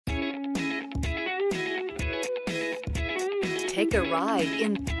Take a ride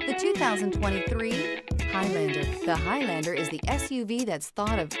in the 2023 Highlander. The Highlander is the SUV that's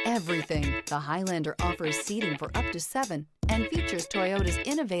thought of everything. The Highlander offers seating for up to 7 and features Toyota's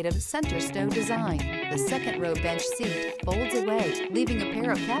innovative center stow design. The second-row bench seat folds away, leaving a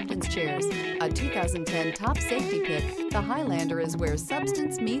pair of captain's chairs. A 2010 top safety pick, the Highlander is where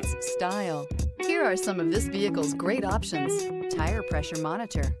substance meets style. Here are some of this vehicle's great options: tire pressure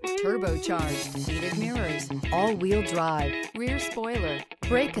monitor, turbocharged, heated mirrors, all-wheel drive, rear spoiler,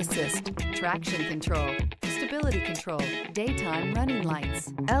 brake assist, traction control, stability control, daytime running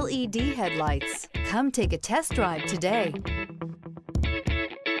lights, LED headlights. Come take a test drive today.